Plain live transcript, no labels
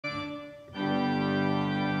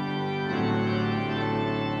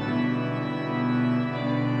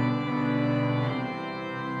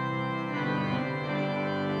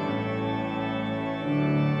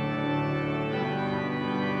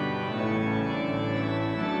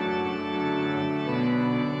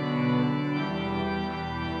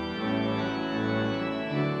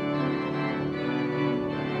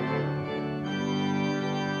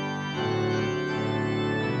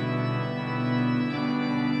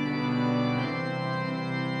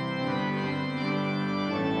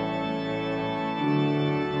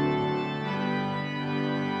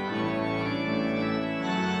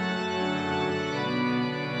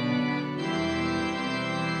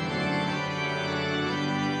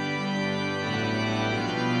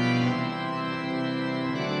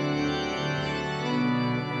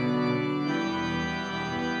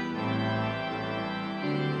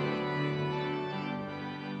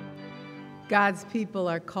God's people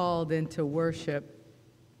are called into worship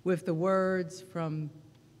with the words from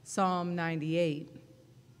Psalm 98.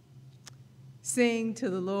 Sing to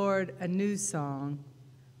the Lord a new song,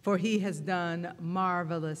 for he has done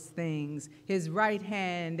marvelous things. His right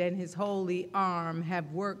hand and his holy arm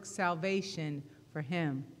have worked salvation for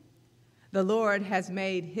him. The Lord has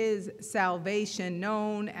made his salvation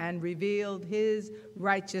known and revealed his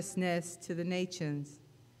righteousness to the nations.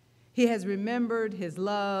 He has remembered his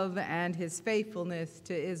love and his faithfulness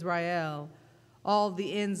to Israel. All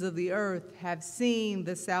the ends of the earth have seen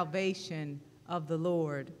the salvation of the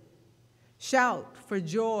Lord. Shout for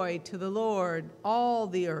joy to the Lord, all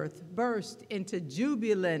the earth. Burst into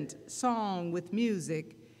jubilant song with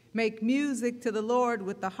music. Make music to the Lord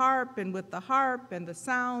with the harp and the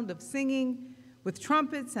sound of singing, with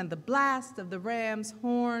trumpets and the blast of the ram's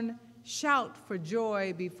horn. Shout for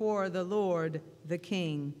joy before the Lord, the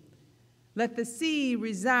King. Let the sea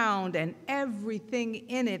resound and everything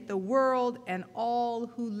in it, the world and all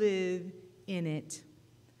who live in it.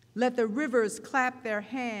 Let the rivers clap their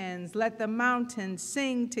hands. Let the mountains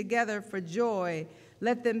sing together for joy.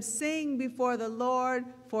 Let them sing before the Lord,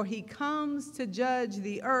 for he comes to judge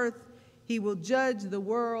the earth. He will judge the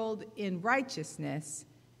world in righteousness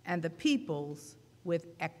and the peoples with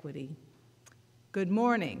equity. Good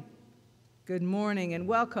morning. Good morning, and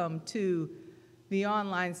welcome to the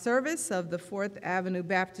online service of the Fourth Avenue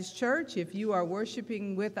Baptist Church. If you are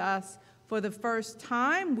worshiping with us for the first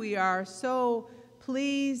time, we are so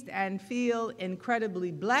pleased and feel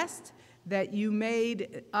incredibly blessed that you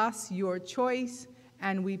made us your choice,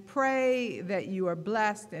 and we pray that you are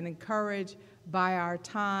blessed and encouraged by our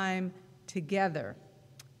time together.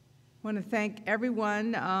 I want to thank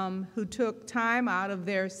everyone who took time out of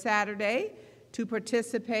their Saturday to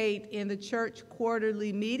participate in the church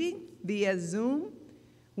quarterly meeting via Zoom.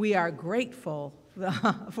 We are grateful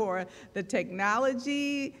for the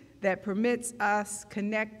technology that permits us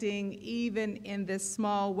connecting even in this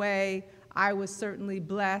small way. I was certainly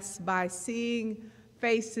blessed by seeing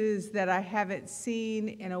faces that I haven't seen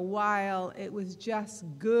in a while. It was just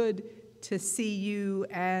good to see you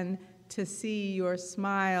and to see your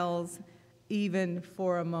smiles even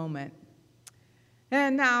for a moment.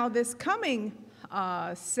 And now this coming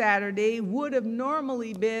Saturday would have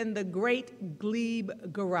normally been the Great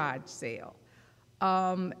Glebe Garage Sale.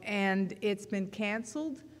 And it's been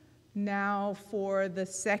canceled now for the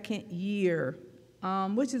second year,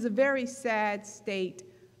 which is a very sad state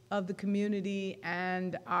of the community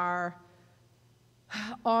and our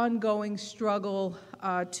ongoing struggle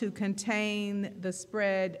to contain the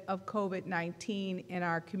spread of COVID-19 in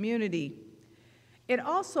our community. It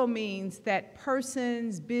also means that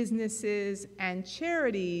persons, businesses, and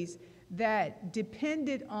charities that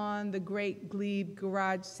depended on the Great Glebe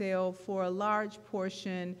Garage Sale for a large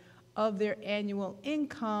portion of their annual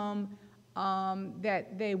income,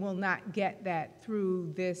 that they will not get that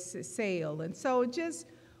through this sale. And so just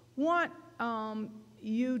want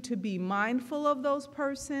you to be mindful of those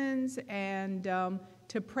persons and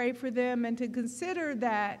to pray for them and to consider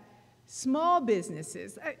that small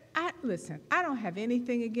businesses, listen, I don't have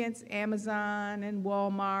anything against Amazon and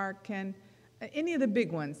Walmart and any of the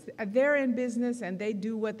big ones. They're in business and they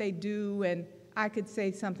do what they do, and I could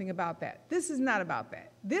say something about that. This is not about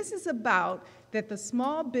that. This is about that the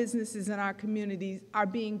small businesses in our communities are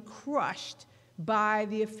being crushed by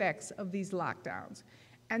the effects of these lockdowns.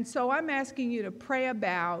 And so I'm asking you to pray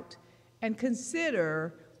about and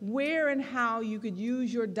consider where and how you could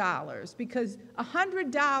use your dollars, because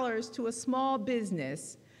 $100 to a small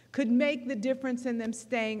business could make the difference in them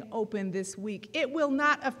staying open this week. It will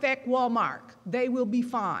not affect Walmart. They will be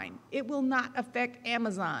fine. It will not affect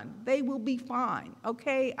Amazon. They will be fine,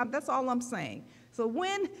 okay? That's all I'm saying. So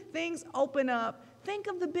when things open up, think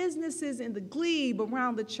of the businesses in the glebe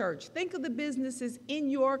around the church. Think of the businesses in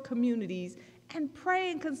your communities and pray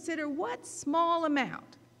and consider what small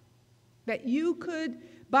amount that you could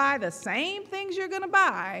buy the same things you're going to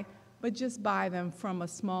buy, but just buy them from a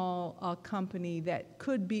small company that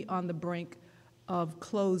could be on the brink of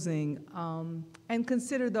closing, and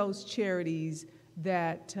consider those charities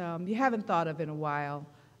that you haven't thought of in a while,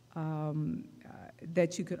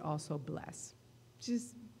 that you could also bless.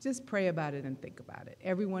 Just pray about it and think about it.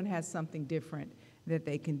 Everyone has something different that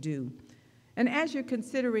they can do. And as you're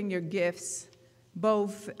considering your gifts,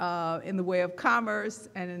 both in the way of commerce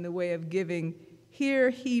and in the way of giving, hear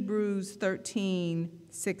Hebrews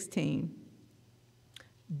 13:16.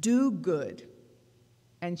 Do good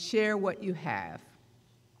and share what you have,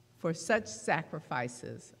 for such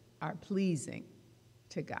sacrifices are pleasing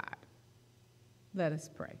to God. Let us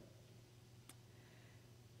pray.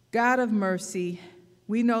 God of mercy,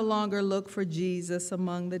 We no longer look for Jesus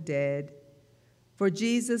among the dead, for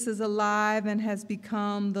Jesus is alive and has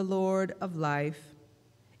become the Lord of life.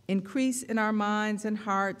 Increase in our minds and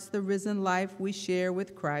hearts the risen life we share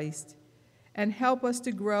with Christ, and help us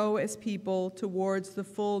to grow as people towards the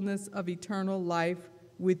fullness of eternal life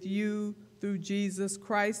with you through Jesus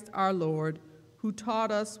Christ our Lord, who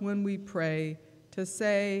taught us when we pray to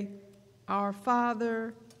say, Our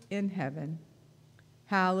Father in heaven,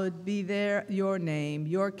 hallowed be your name.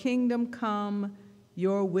 Your kingdom come,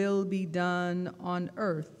 your will be done on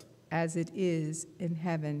earth as it is in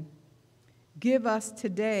heaven. Give us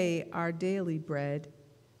today our daily bread.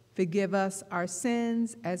 Forgive us our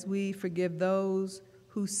sins as we forgive those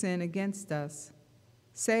who sin against us.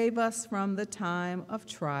 Save us from the time of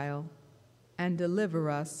trial and deliver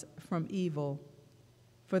us from evil.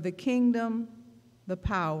 For the kingdom, the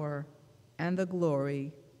power, and the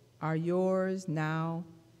glory are yours now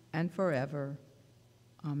and forever.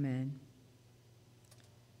 Amen.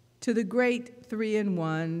 To the great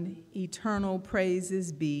three-in-one, eternal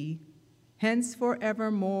praises be, hence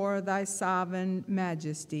forevermore thy sovereign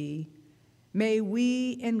majesty. May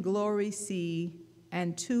we in glory see,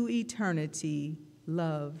 and to eternity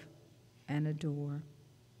love and adore.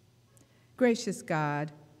 Gracious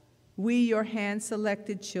God, we, your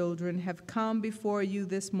hand-selected children, have come before you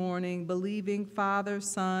this morning, believing Father,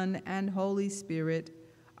 Son, and Holy Spirit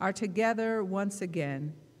are together once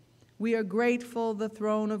again. We are grateful the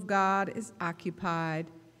throne of God is occupied,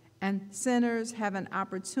 and sinners have an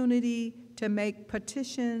opportunity to make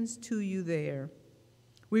petitions to you there.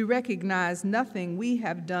 We recognize nothing we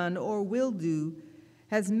have done or will do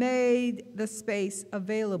has made the space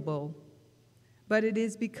available, but it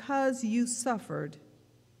is because you suffered.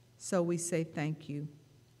 So we say thank you.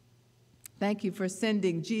 Thank you for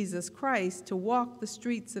sending Jesus Christ to walk the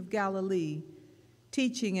streets of Galilee,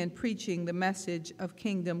 teaching and preaching the message of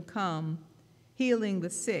kingdom come, healing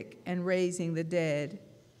the sick and raising the dead.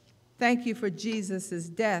 Thank you for Jesus'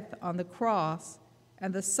 death on the cross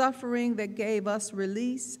and the suffering that gave us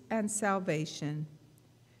release and salvation.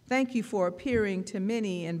 Thank you for appearing to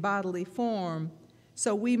many in bodily form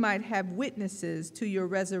so we might have witnesses to your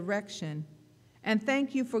resurrection. And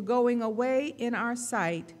thank you for going away in our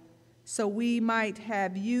sight so we might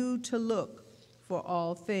have you to look for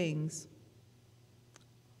all things.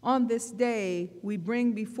 On this day, we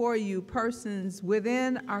bring before you persons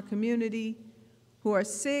within our community who are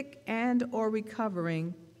sick and or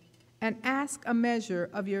recovering, and ask a measure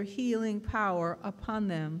of your healing power upon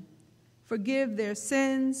them. Forgive their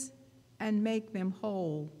sins and make them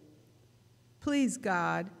whole. Please,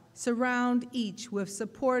 God, surround each with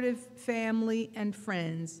supportive family and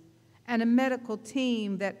friends, and a medical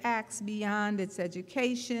team that acts beyond its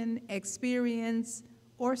education, experience,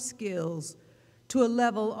 or skills to a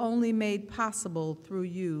level only made possible through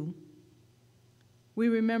you. We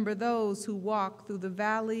remember those who walk through the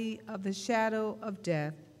valley of the shadow of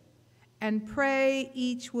death, and pray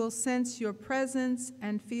each will sense your presence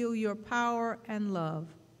and feel your power and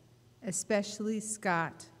love, especially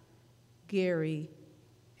Scott, Gary,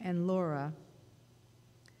 and Laura.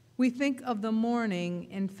 We think of the mourning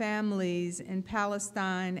in families in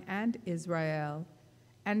Palestine and Israel,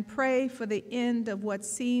 and pray for the end of what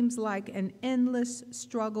seems like an endless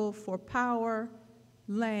struggle for power,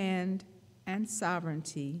 land, and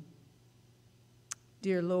sovereignty.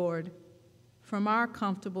 Dear Lord, from our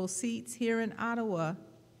comfortable seats here in Ottawa,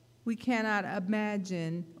 we cannot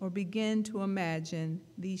imagine or begin to imagine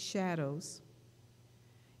these shadows.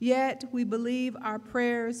 Yet we believe our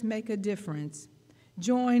prayers make a difference,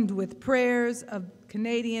 joined with prayers of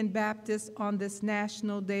Canadian Baptists on this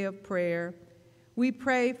National Day of Prayer. We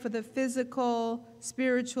pray for the physical,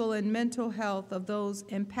 spiritual, and mental health of those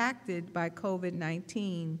impacted by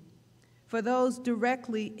COVID-19. For those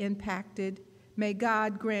directly impacted, may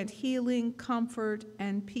God grant healing, comfort,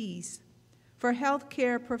 and peace. For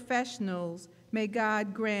healthcare professionals, may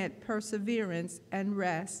God grant perseverance and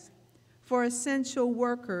rest. For essential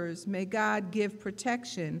workers, may God give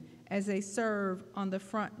protection as they serve on the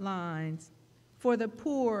front lines. For the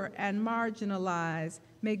poor and marginalized,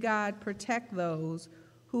 may God protect those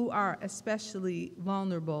who are especially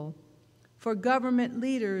vulnerable. For government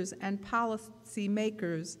leaders and policy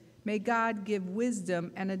makers, may God give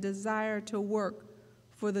wisdom and a desire to work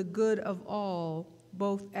for the good of all,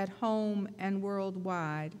 both at home and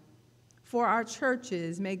worldwide. For our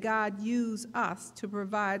churches, may God use us to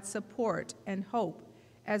provide support and hope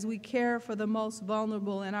as we care for the most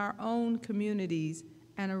vulnerable in our own communities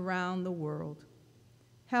and around the world.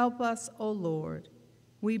 Help us, O Lord.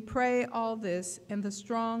 We pray all this in the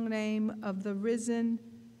strong name of the risen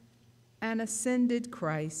and ascended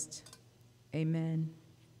Christ. Amen.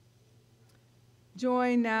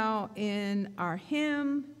 Join now in our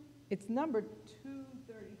hymn. It's number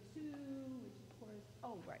 232, which of course,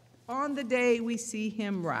 oh, right. On the day we see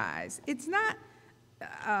him rise. It's not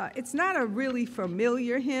a really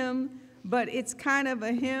familiar hymn, but it's kind of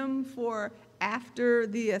a hymn for after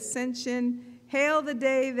the ascension. Hail the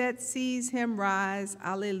day that sees him rise,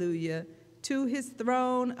 alleluia, to his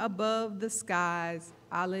throne above the skies,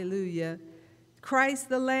 alleluia. Christ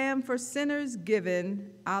the Lamb for sinners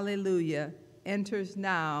given, alleluia, enters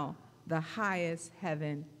now the highest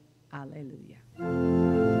heaven, alleluia.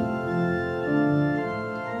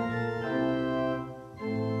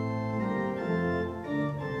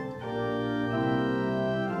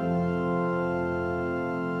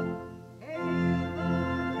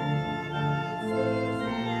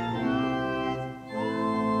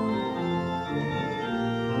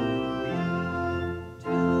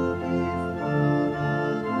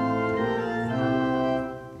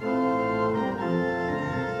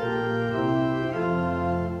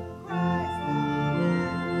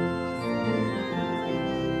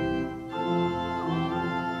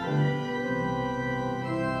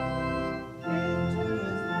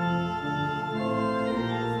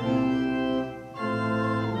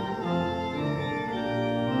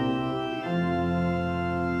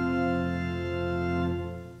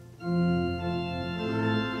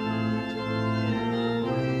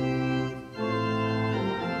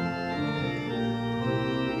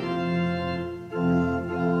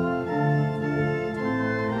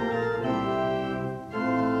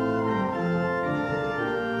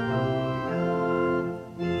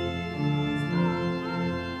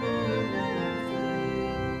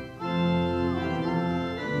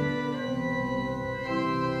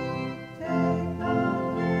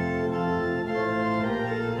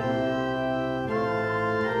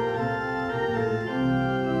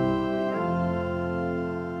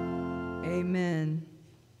 Amen.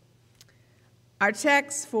 Our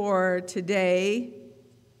text for today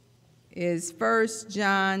is 1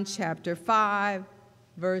 John chapter 5,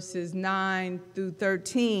 verses 9 through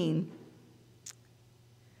 13.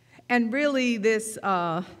 And really this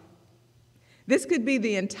could be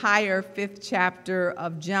the entire 5th chapter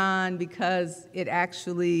of John because it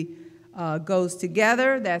actually goes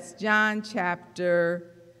together. That's 1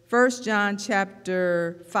 John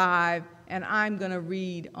chapter 5, and I'm going to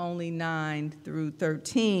read only 9 through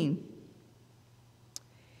 13.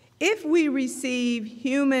 If we receive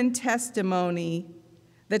human testimony,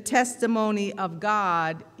 the testimony of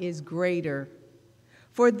God is greater.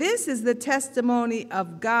 For this is the testimony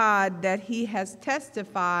of God that he has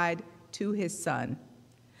testified to his Son.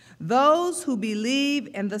 Those who believe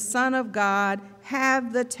in the Son of God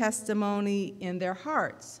have the testimony in their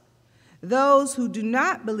hearts. Those who do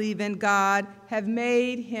not believe in God have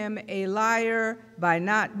made him a liar by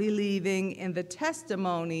not believing in the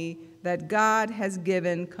testimony that God has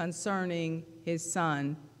given concerning his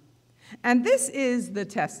Son. And this is the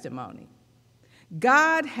testimony.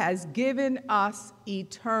 God has given us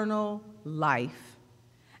eternal life,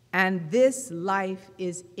 and this life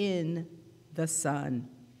is in the Son.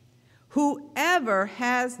 Whoever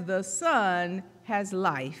has the Son has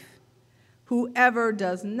life. Whoever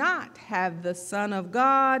does not have the Son of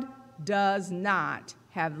God does not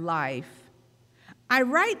have life. I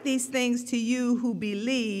write these things to you who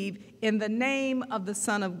believe in the name of the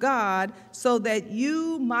Son of God, so that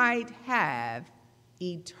you might have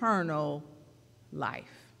eternal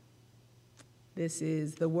life. This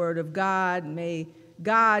is the word of God. May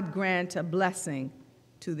God grant a blessing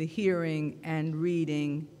to the hearing and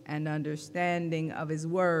reading and understanding of his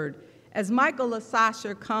word. As Michael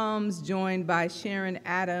Lasasha comes, joined by Sharon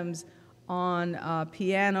Adams on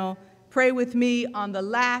piano, pray with me on the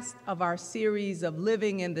last of our series of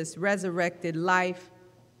living in this resurrected life,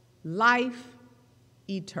 life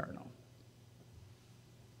eternal.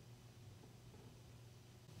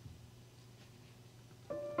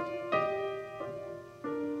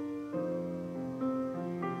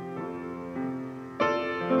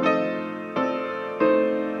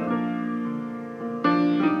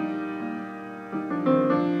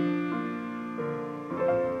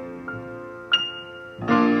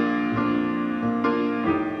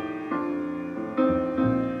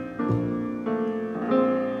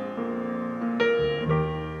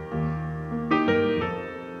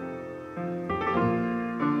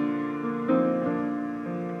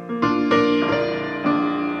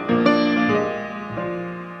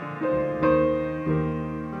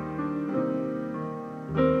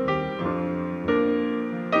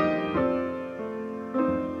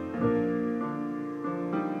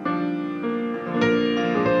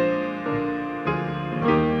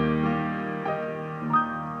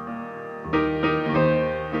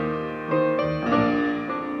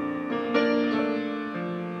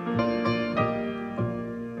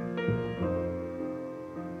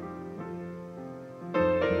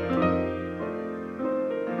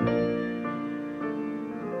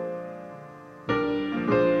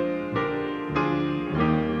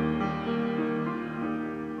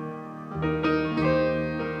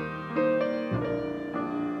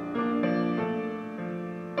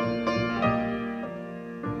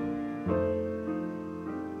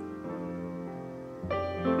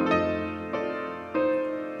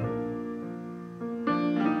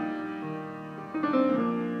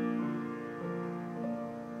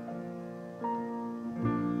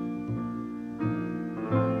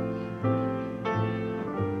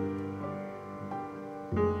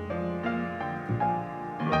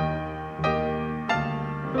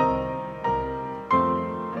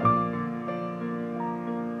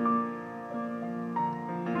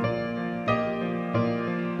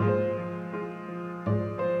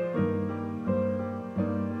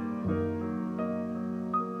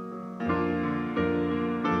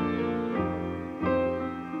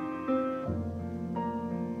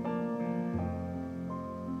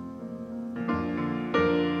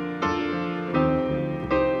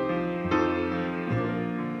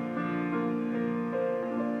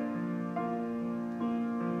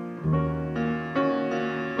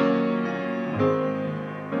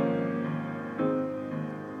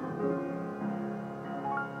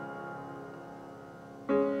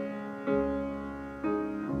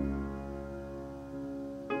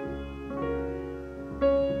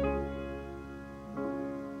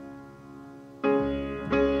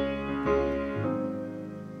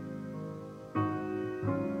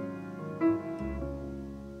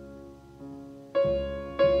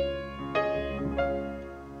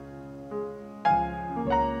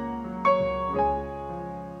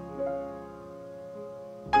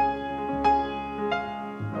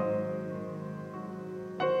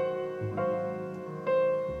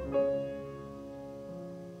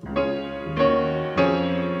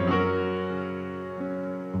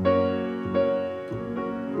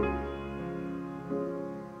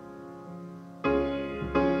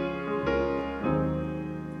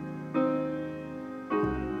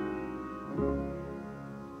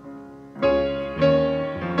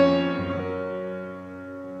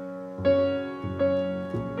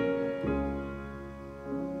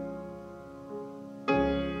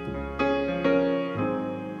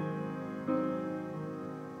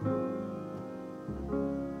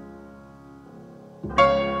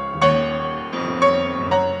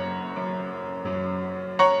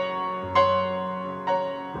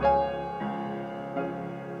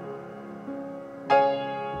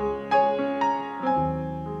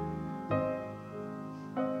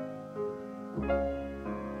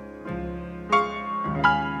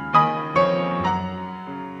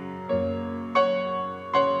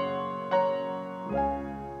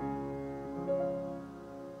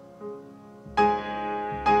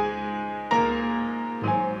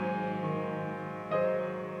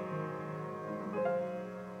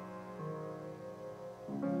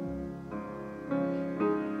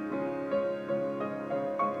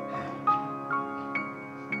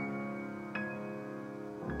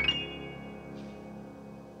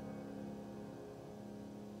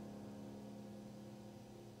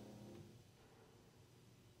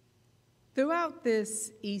 Throughout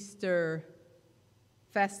this Easter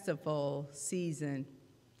festival season,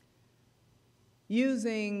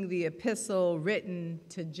 using the epistle written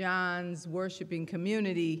to John's worshiping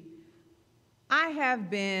community, I have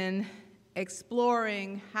been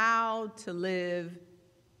exploring how to live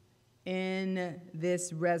in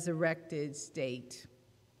this resurrected state.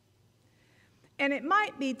 And it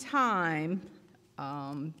might be time,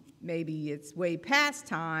 maybe it's way past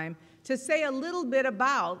time, to say a little bit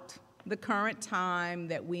about the current time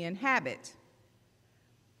that we inhabit.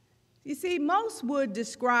 You see, most would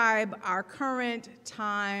describe our current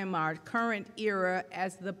time, our current era,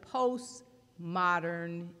 as the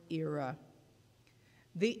postmodern era,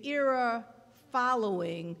 the era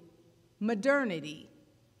following modernity,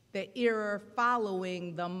 the era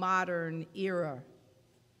following the modern era.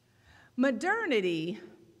 Modernity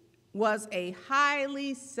was a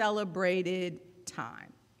highly celebrated time,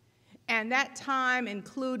 and that time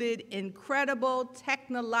included incredible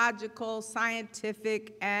technological,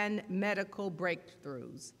 scientific, and medical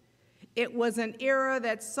breakthroughs. It was an era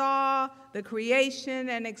that saw the creation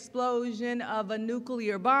and explosion of a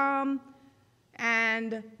nuclear bomb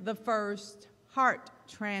and the first heart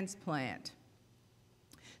transplant.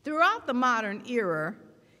 Throughout the modern era,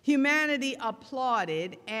 humanity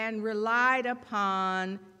applauded and relied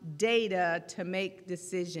upon data to make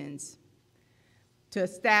decisions, to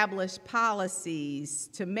establish policies,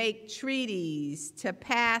 to make treaties, to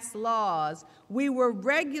pass laws. We were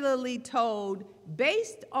regularly told,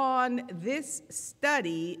 based on this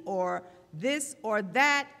study or this or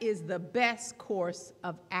that is the best course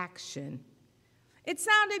of action. It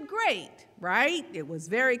sounded great, right? It was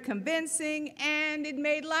very convincing and it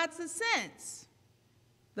made lots of sense.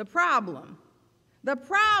 The problem,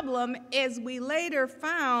 as we later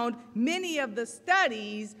found, many of the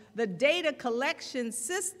studies, the data collection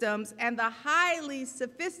systems, and the highly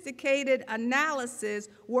sophisticated analysis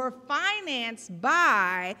were financed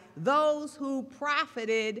by those who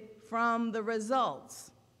profited from the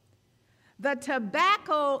results. The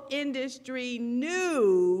tobacco industry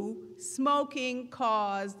knew smoking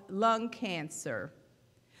caused lung cancer.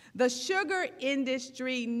 The sugar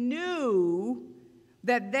industry knew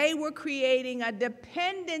that they were creating a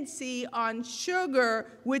dependency on sugar,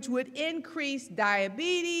 which would increase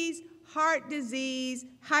diabetes, heart disease,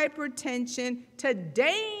 hypertension to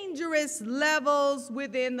dangerous levels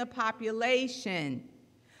within the population.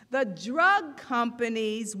 The drug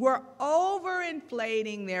companies were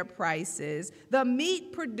overinflating their prices. The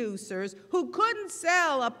meat producers, who couldn't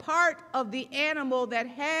sell a part of the animal that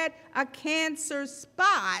had a cancer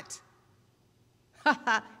spot,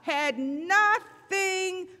 had nothing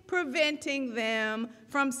preventing them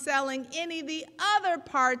from selling any of the other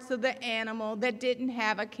parts of the animal that didn't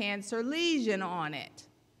have a cancer lesion on it.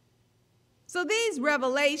 So these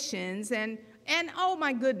revelations, and oh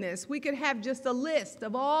my goodness, we could have just a list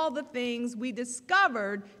of all the things we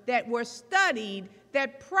discovered that were studied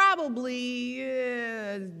that probably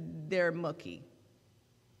they're mucky.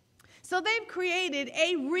 So they've created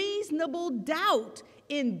a reasonable doubt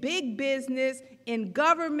in big business, in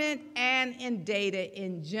government, and in data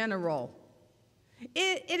in general.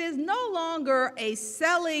 It is no longer a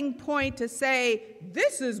selling point to say,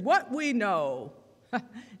 this is what we know.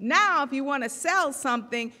 Now, if you want to sell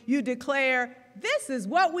something, you declare, this is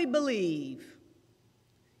what we believe.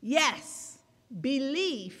 Yes,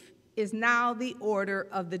 belief is now the order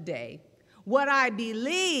of the day. What I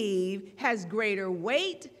believe has greater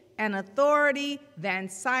weight and authority than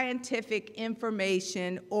scientific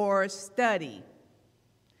information or study.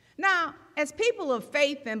 Now, as people of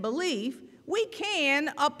faith and belief, we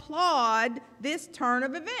can applaud this turn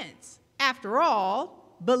of events. After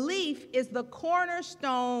all, belief is the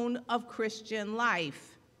cornerstone of Christian life.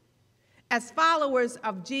 As followers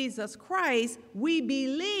of Jesus Christ, we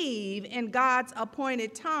believe in God's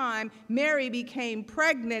appointed time. Mary became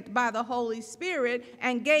pregnant by the Holy Spirit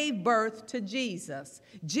and gave birth to Jesus.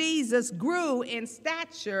 Jesus grew in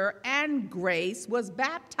stature and grace, was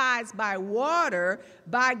baptized by water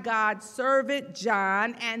by God's servant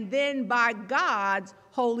John, and then by God's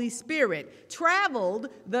Holy Spirit, traveled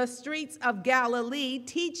the streets of Galilee,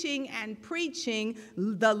 teaching and preaching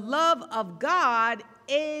the love of God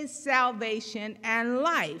is salvation and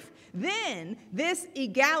life. Then this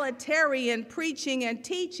egalitarian preaching and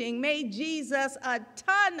teaching made Jesus a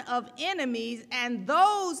ton of enemies, and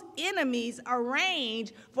those enemies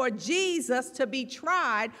arranged for Jesus to be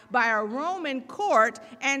tried by a Roman court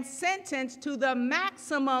and sentenced to the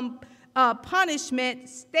maximum punishment,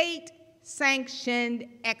 state-sanctioned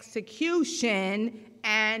execution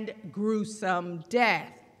and gruesome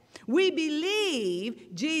death. We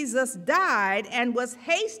believe Jesus died and was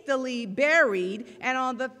hastily buried, and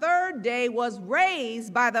on the third day was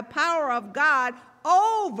raised by the power of God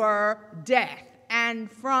over death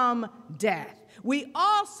and from death. We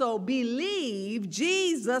also believe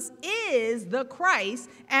Jesus is the Christ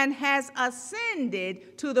and has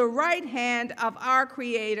ascended to the right hand of our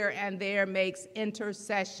Creator and there makes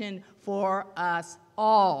intercession for us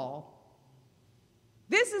all.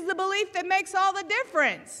 This is the belief that makes all the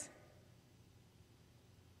difference.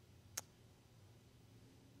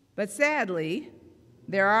 But sadly,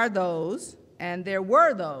 there are those, and there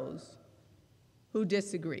were those, who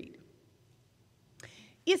disagreed.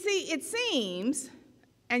 You see, it seems,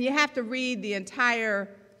 and you have to read the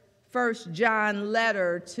entire 1 John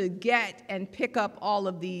letter to get and pick up all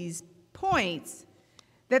of these points,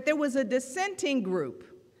 that there was a dissenting group.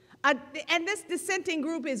 And this dissenting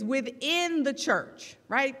group is within the church,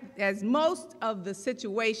 right? As most of the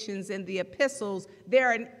situations in the epistles,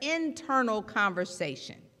 they're an internal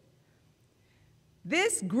conversation.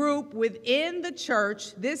 This group within the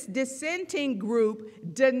church, this dissenting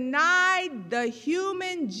group, denied the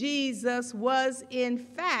human Jesus was in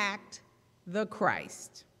fact the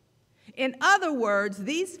Christ. In other words,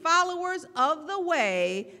 these followers of the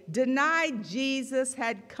way denied Jesus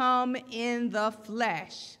had come in the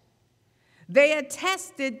flesh. They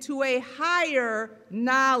attested to a higher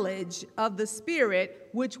knowledge of the Spirit,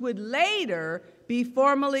 which would later be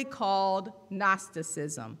formally called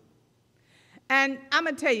Gnosticism. And I'm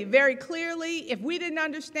going to tell you very clearly, if we didn't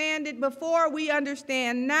understand it before, we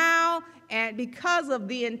understand now. And because of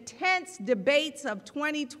the intense debates of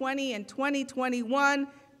 2020 and 2021,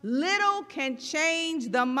 little can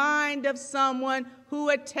change the mind of someone who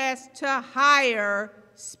attests to higher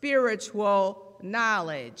spiritual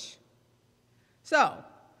knowledge. So,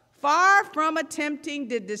 far from attempting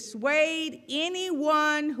to dissuade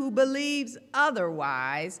anyone who believes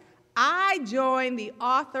otherwise, I join the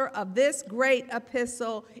author of this great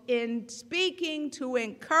epistle in speaking to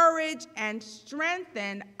encourage and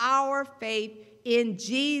strengthen our faith in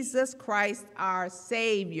Jesus Christ, our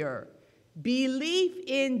Savior. Belief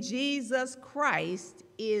in Jesus Christ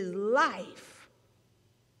is life,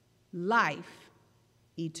 life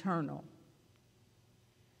eternal.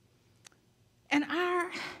 And our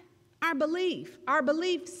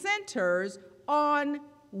belief centers on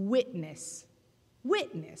witness.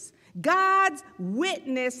 Witness. God's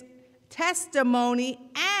witness testimony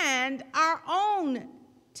and our own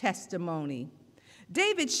testimony.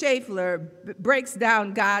 David Schaeffler breaks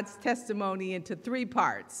down God's testimony into three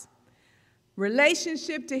parts: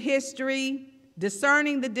 relationship to history,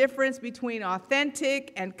 discerning the difference between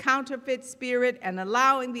authentic and counterfeit spirit, and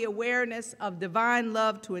allowing the awareness of divine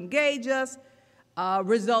love to engage us,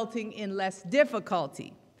 resulting in less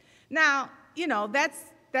difficulty. Now, you know,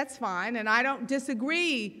 that's fine, and I don't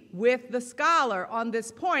disagree with the scholar on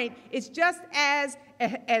this point. It's just as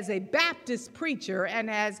a Baptist preacher and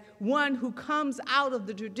as one who comes out of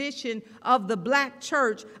the tradition of the black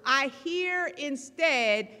church, I hear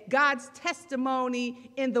instead God's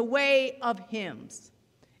testimony in the way of hymns,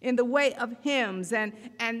 and the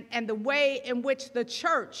way in which the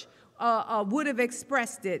church would have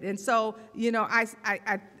expressed it. And so, you know,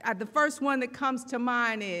 the first one that comes to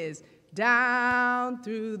mind is, down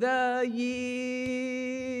through the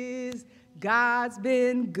years, God's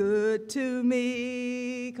been good to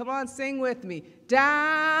me. Come on, sing with me.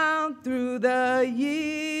 Down through the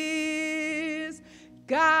years,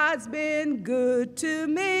 God's been good to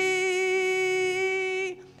me.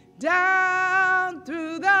 Down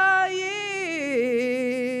through the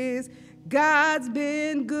years, God's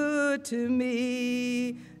been good to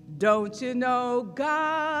me. Don't you know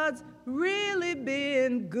God's really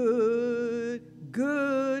been good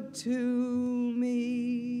to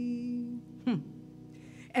me?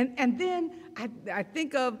 And then I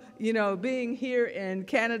think of, you know, being here in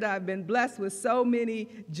Canada. I've been blessed with so many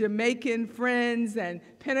Jamaican friends and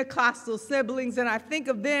Pentecostal siblings, and I think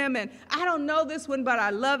of them, and I don't know this one, but I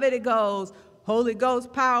love it. It goes, Holy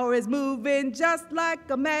Ghost power is moving just like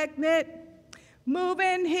a magnet.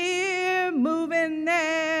 Moving here, moving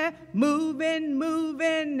there,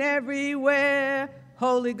 moving everywhere.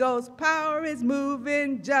 Holy Ghost power is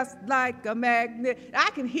moving just like a magnet. I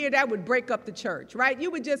can hear that would break up the church, right? You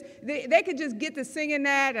would just, they could just get to singing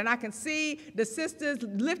that, and I can see the sisters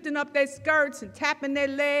lifting up their skirts and tapping their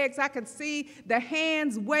legs. I can see the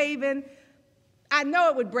hands waving. I know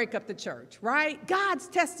it would break up the church, right? God's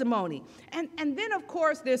testimony. And then, of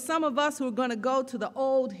course, there's some of us who are going to go to the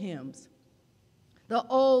old hymns. The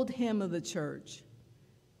old hymn of the church.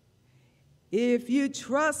 If you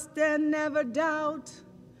trust and never doubt,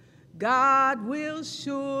 God will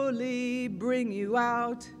surely surely bring you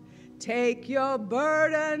out. Take your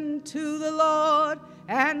burden to the Lord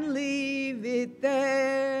and leave it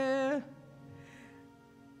there.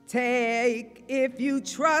 If you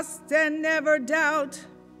trust and never doubt,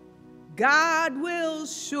 God will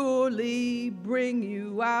surely bring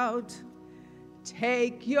you out.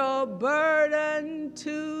 Take your burden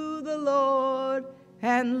to the Lord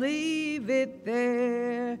and leave it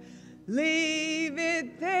there. Leave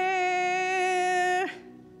it there.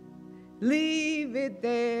 Leave it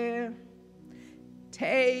there.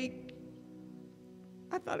 I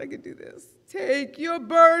thought I could do this. Take your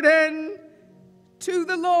burden to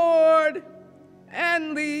the Lord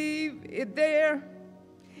and leave it there.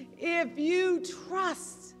 If you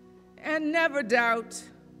trust and never doubt,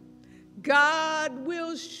 God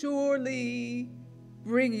will surely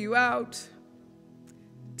bring you out.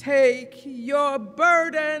 Take your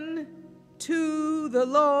burden to the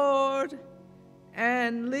Lord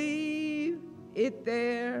and leave it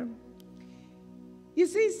there. You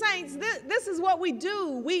see, saints, this is what we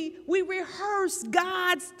do. We rehearse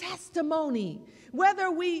God's testimony.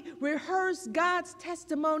 Whether we rehearse God's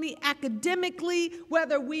testimony academically,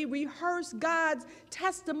 whether we rehearse God's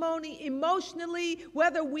testimony emotionally,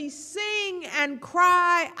 whether we sing and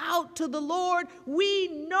cry out to the Lord, we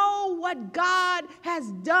know what God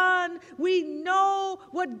has done. We know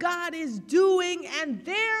what God is doing, and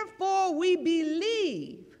therefore we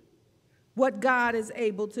believe what God is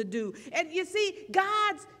able to do. And you see,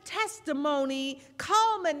 God's testimony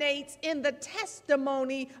culminates in the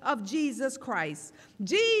testimony of Jesus Christ.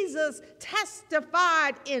 Jesus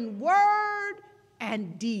testified in word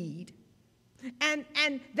and deed. And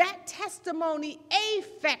that testimony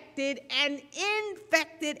affected and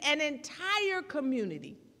infected an entire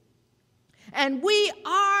community. And we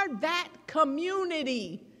are that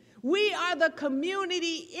community. We are the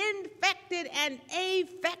community infected and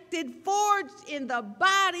affected, forged in the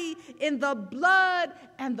body, in the blood,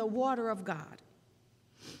 and the water of God.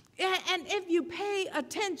 And if you pay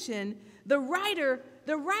attention, the writer,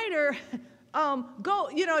 it's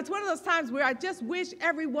one of those times where I just wish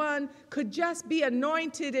everyone could just be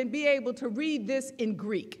anointed and be able to read this in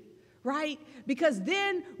Greek. Right? Because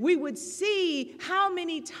then we would see how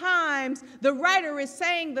many times the writer is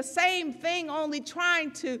saying the same thing, only trying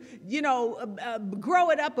to, grow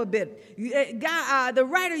it up a bit. The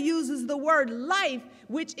writer uses the word life,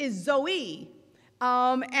 which is Zoe,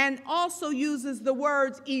 and also uses the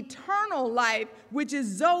words eternal life, which is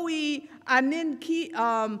Zoe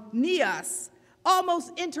Neos,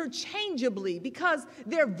 almost interchangeably because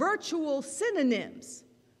they're virtual synonyms.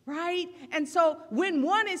 Right? And so when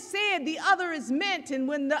one is said, the other is meant. And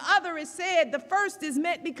when the other is said, the first is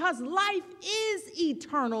meant, because life is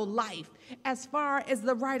eternal life as far as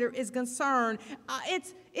the writer is concerned.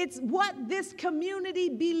 It's what this community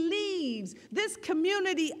believes. This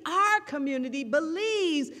community, our community,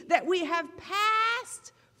 believes that we have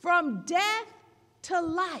passed from death to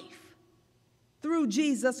life through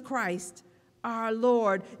Jesus Christ, our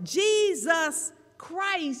Lord. Jesus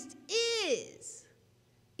Christ is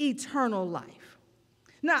eternal life.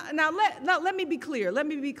 Now let me be clear. Let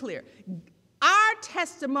me be clear. Our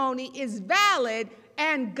testimony is valid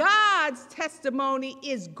and God's testimony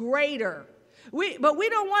is greater. But we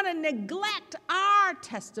don't want to neglect our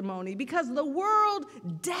testimony because the world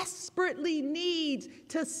desperately needs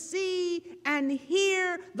to see and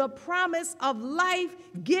hear the promise of life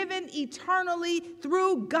given eternally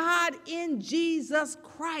through God in Jesus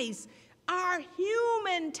Christ. Our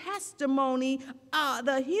human testimony,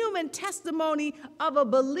 the human testimony of a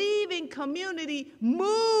believing community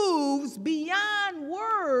moves beyond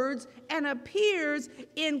words and appears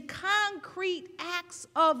in concrete acts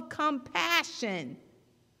of compassion.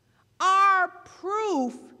 Our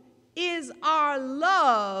proof is our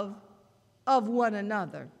love of one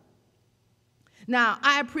another. Now,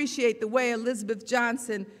 I appreciate the way Elizabeth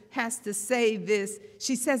Johnson has to say this.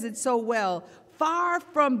 She says it so well. Far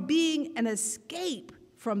from being an escape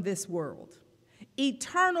from this world,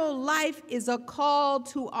 eternal life is a call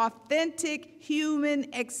to authentic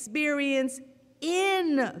human experience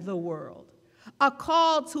in the world, a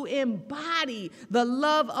call to embody the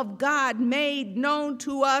love of God made known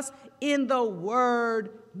to us in the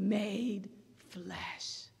Word made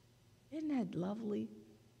flesh. Isn't that lovely?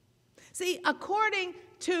 See, according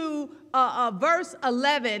to verse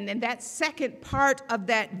 11, and that second part of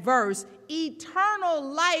that verse,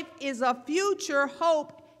 eternal life is a future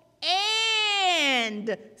hope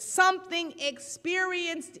and something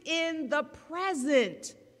experienced in the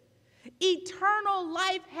present. Eternal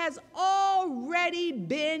life has already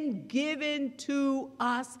been given to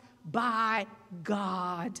us by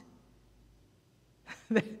God.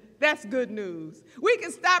 That's good news. We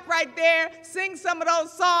can stop right there, sing some of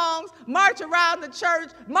those songs, march around the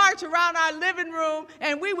church, march around our living room,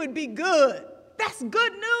 and we would be good. That's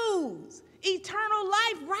good news. Eternal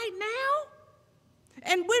life right now.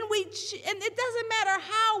 And when and it doesn't matter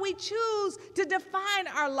how we choose to define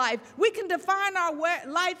our life. We can define our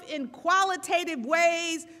life in qualitative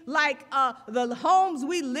ways, like the homes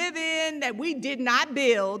we live in that we did not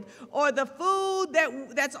build, or the food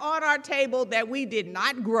that's on our table that we did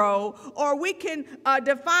not grow, or we can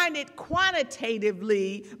define it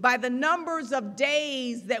quantitatively by the numbers of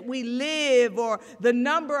days that we live, or the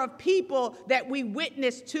number of people that we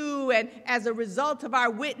witness to, and as a result of our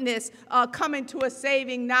witness, coming to a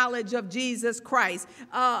saving knowledge of Jesus Christ.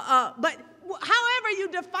 But however you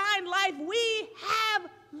define life, we have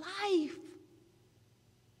life.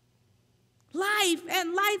 Life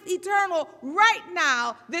and life eternal right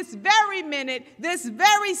now, this very minute, this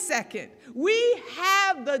very second. We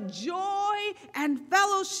have the joy and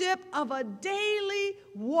fellowship of a daily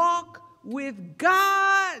walk with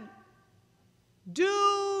God.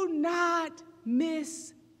 Do not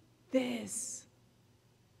miss this.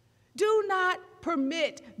 Do not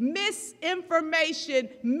permit misinformation,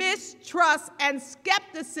 mistrust, and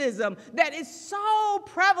skepticism that is so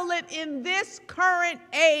prevalent in this current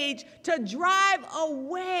age to drive a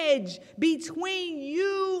wedge between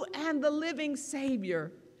you and the living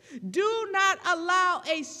Savior. Do not allow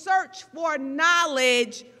a search for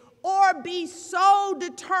knowledge or be so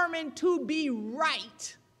determined to be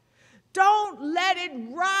right. Don't let it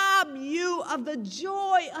rob you of the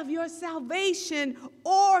joy of your salvation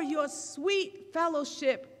or your sweet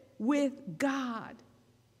fellowship with God.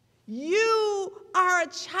 You are a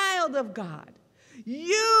child of God.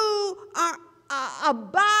 You are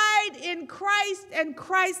abide in Christ, and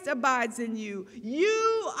Christ abides in you.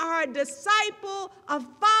 You are a disciple, a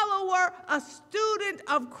follower, a student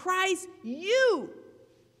of Christ. You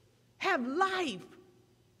have life,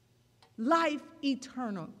 life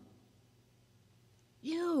eternal.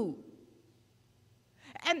 You.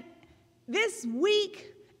 And this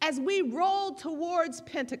week, as we roll towards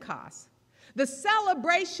Pentecost, the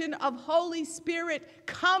celebration of Holy Spirit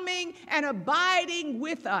coming and abiding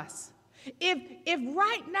with us, if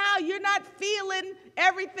right now you're not feeling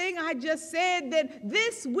everything I just said, then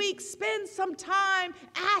this week spend some time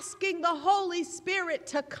asking the Holy Spirit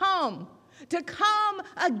to come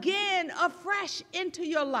again afresh into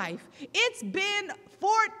your life. It's been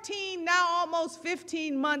 14, now almost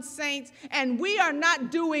 15 months, saints, and we are not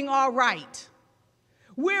doing all right.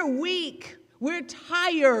 We're weak. We're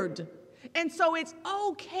tired. And so it's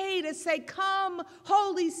okay to say, come,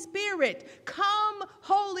 Holy Spirit. Come,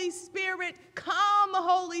 Holy Spirit. Come,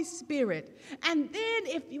 Holy Spirit. And then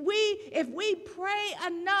if we pray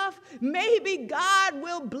enough, maybe God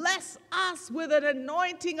will bless us with an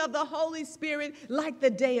anointing of the Holy Spirit like the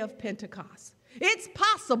day of Pentecost. It's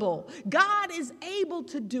possible. God is able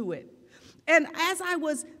to do it. And as I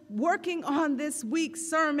was working on this week's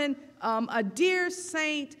sermon, a dear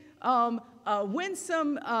saint,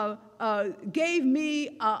 Winsome, gave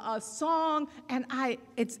me a song, and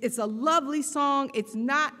it's a lovely song. It's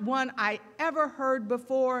not one I ever heard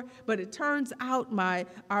before, but it turns out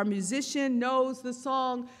our musician knows the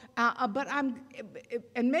song,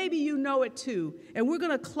 and maybe you know it too. And we're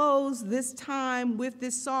going to close this time with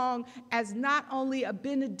this song as not only a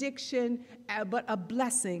benediction, but a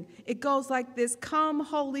blessing. It goes like this: Come,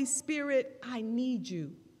 Holy Spirit, I need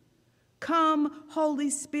you. Come, Holy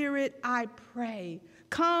Spirit, I pray.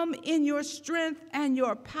 Come in your strength and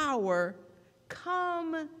your power.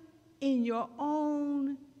 Come in your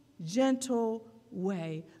own gentle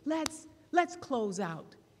way. Let's close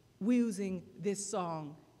out using this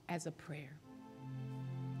song as a prayer.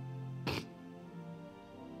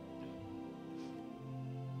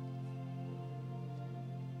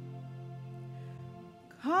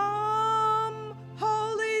 Come,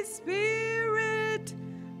 Holy Spirit,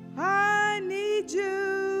 I need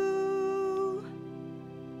you.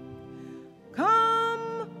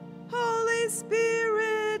 Come, Holy Spirit.